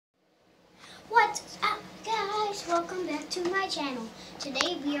welcome back to my channel.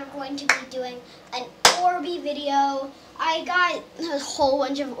 Today we are going to be doing an Orbeez video. I got a whole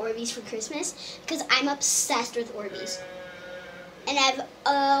bunch of Orbeez for Christmas because I'm obsessed with Orbeez. And I've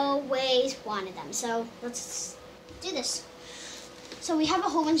always wanted them. So let's do this. So we have a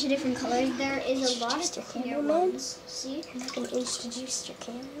whole bunch of different colors. There is a lot of clear ones. See? You're not going to introduce your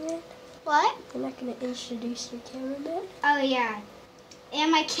cameraman? What? You're not going to introduce your cameraman? Oh yeah.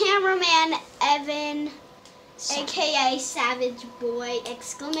 And my cameraman, Evan, aka Savage Boy,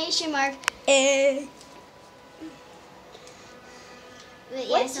 exclamation mark. Eh. But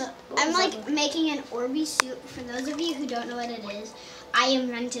yeah, so I'm like making an Orbeez soup. For those of you who don't know what it is, I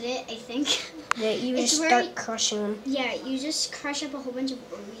invented it, I think. Yeah, you just start crushing them. Yeah, you just crush up a whole bunch of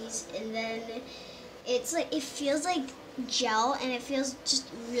Orbeez, and then it's like, it feels like gel, and it feels just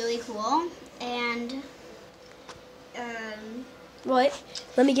really cool. And What?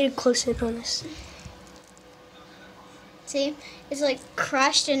 Let me get a close in on this. see, it's like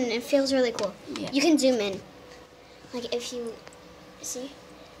crushed, and it feels really cool. Yeah. You can zoom in, like if you see.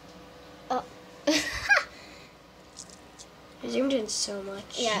 Oh. I zoomed in so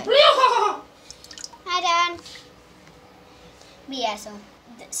much. Yeah. Hi, Dad. But yeah, so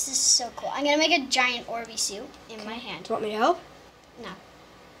this is so cool. I'm gonna make a giant Orbeez soup in my hand. Do you want me to help? No,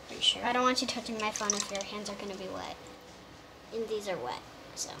 Are you sure? I don't want you touching my phone if your hands are gonna be wet. And these are wet,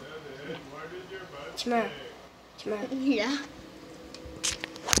 so. Tomorrow. Yeah.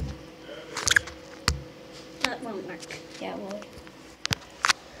 That won't work. Yeah, well.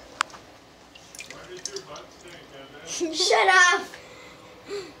 Shut up!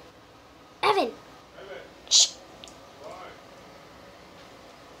 Evan! Shh.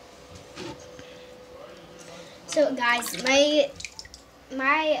 So guys, my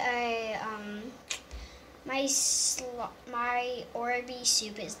Orbeez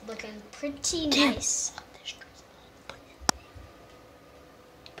soup is looking pretty nice.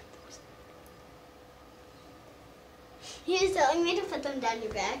 He was telling me to put them down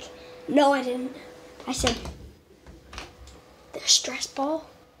your back. No, I didn't. I said the stress ball.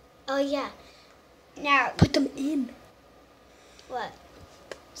 Oh yeah. Now Put them in. what?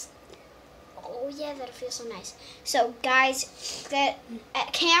 Oh yeah, that'll feel so nice. So guys, the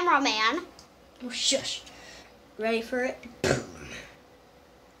cameraman. Oh, shush. Ready for it? Boom.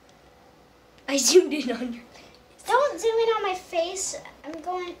 I zoomed in on your face. Don't zoom in on my face.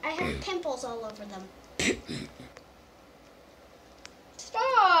 I have pimples all over them.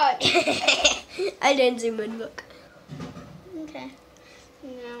 Stop! I didn't zoom in, look. Okay.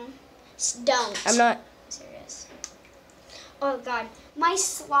 No. Don't. I'm not. Serious. Oh god. My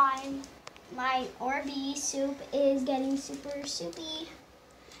slime, my Orbeez soup is getting super soupy.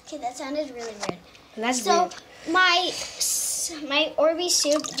 Okay, that sounded really weird. That's So weird. my Orbeez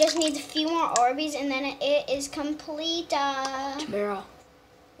soup just needs a few more Orbeez and then it is complete. Tomorrow.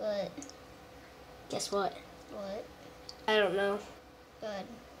 What? Guess what? What? I don't know. Good.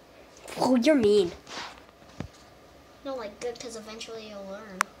 Oh, you're mean. No, like good, because eventually you'll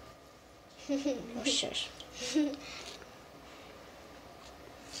learn. Oh, shush.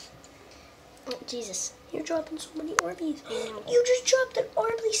 Oh, Jesus. You're dropping so many Orbeez. I know. You just dropped an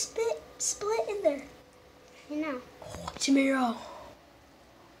Orbeez split in there. I know. Oh, tomorrow.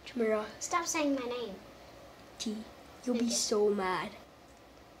 Tomorrow. Stop saying my name. T. You'll be Okay. so mad.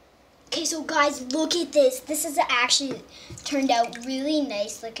 Okay, so guys, look at this. This is actually turned out really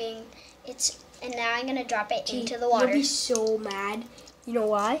nice looking. And now I'm gonna drop it into the water. You'll be so mad. You know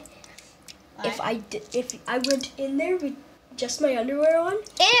why? Why? If I went in there with just my underwear on,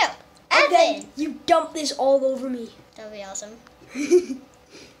 Ew! and then Evan! you dump this all over me. That would be awesome.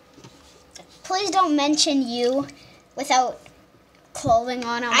 Please don't mention you without clothing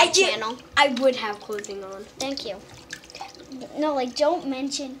on my channel. I would have clothing on. Thank you. No, like, don't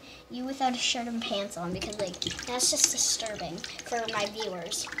mention you without a shirt and pants on because, like, that's just disturbing for my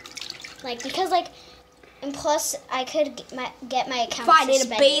viewers. Like, because, like, and plus, I could get my account Fine, in a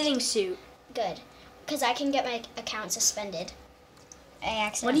suspended. bathing suit. Good. Because I can get my account suspended. I What are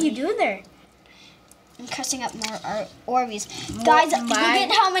accidentally. you doing there? I'm cussing up more Orbeez. Guys, look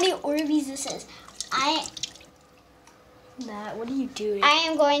at how many Orbeez this is. Matt, what are you doing? I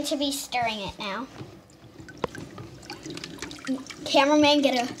am going to be stirring it now. Cameraman,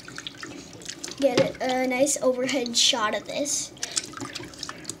 get a nice overhead shot of this.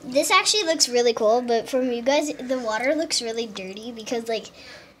 This actually looks really cool, but from you guys, the water looks really dirty because, like,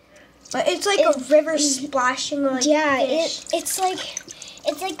 But it's like a river splashing like yeah, fish.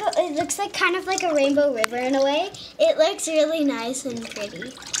 it looks like kind of like a rainbow river in a way. It looks really nice and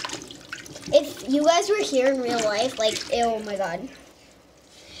pretty. If you guys were here in real life, like, oh my god.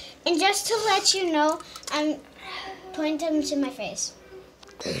 And just to let you know, Point them to my face.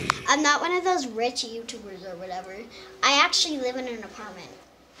 I'm not one of those rich YouTubers or whatever. I actually live in an apartment.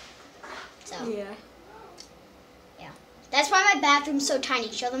 So. Yeah. Yeah. That's why my bathroom's so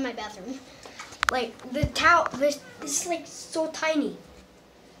tiny. Show them my bathroom. Like the towel. This is like so tiny.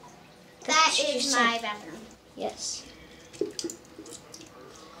 That is my bathroom. Yes.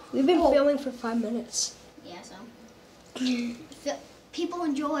 We've been filming for 5 minutes. Yeah, so. People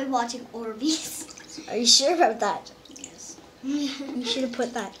enjoy watching Orbeez. Are you sure about that? Yes. You should have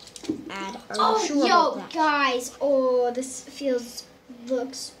put that ad. Oh, sure yo, about that? guys. Oh, this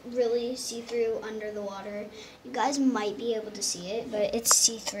looks really see-through under the water. You guys might be able to see it, but it's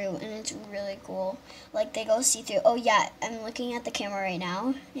see-through and it's really cool. Like they go see-through. Oh yeah, I'm looking at the camera right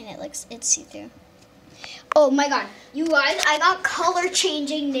now and it's see-through. Oh my god, you guys, I got color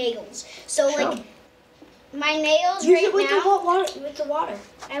changing nails. So like my nails Use right it with now. the hot water. With the water.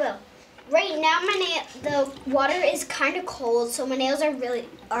 I will. Right now the water is kind of cold, so my nails are blue,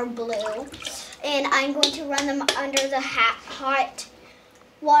 and I'm going to run them under the hot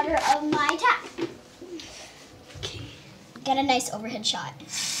water of my tap. Okay. Get a nice overhead shot.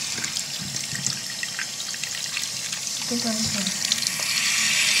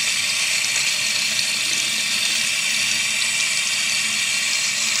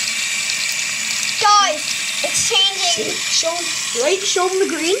 Guys, it's changing. Show them the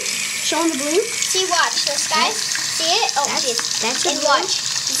green. Show them the blue. See, watch this, guys. See it? Oh, jeez. That's the And blue. watch.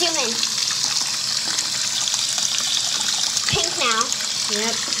 Zoom in. Pink now.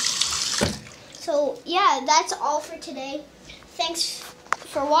 Yep. So, yeah, that's all for today. Thanks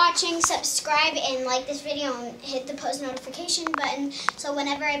for watching. Subscribe and like this video and hit the post notification button so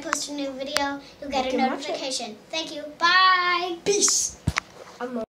whenever I post a new video, you'll get a notification. Thank you. Bye. Peace.